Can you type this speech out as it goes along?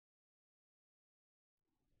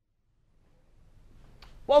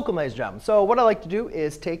Welcome, ladies and gentlemen. So what I like to do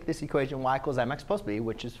is take this equation y equals mx plus b,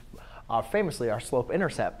 which is famously our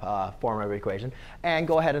slope-intercept form of the equation, and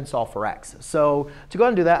go ahead and solve for x. So to go ahead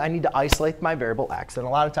and do that, I need to isolate my variable x. And a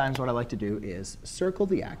lot of times what I like to do is circle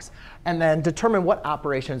the x and then determine what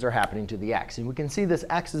operations are happening to the x. And we can see this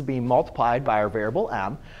x is being multiplied by our variable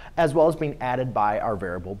m, as well as being added by our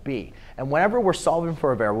variable b. And whenever we're solving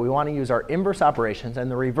for a variable, we want to use our inverse operations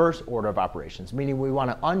and the reverse order of operations, meaning we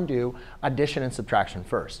want to undo addition and subtraction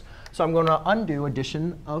first. So I'm going to undo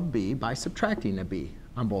addition of b by subtracting a b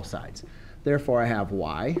on both sides. Therefore, I have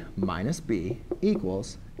y minus b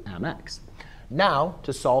equals mx. Now,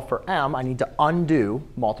 to solve for m, I need to undo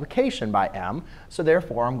multiplication by m. So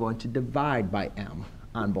therefore, I'm going to divide by m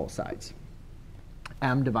on both sides.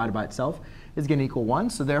 M divided by itself is going to equal 1.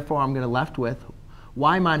 So therefore, I'm going to left with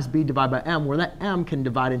y minus b divided by m, where that m can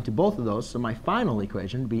divide into both of those. So my final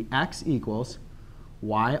equation would be x equals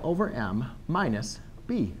y over m minus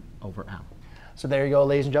b over m. So there you go,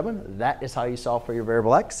 ladies and gentlemen. That is how you solve for your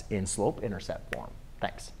variable x in slope-intercept form.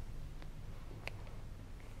 Thanks.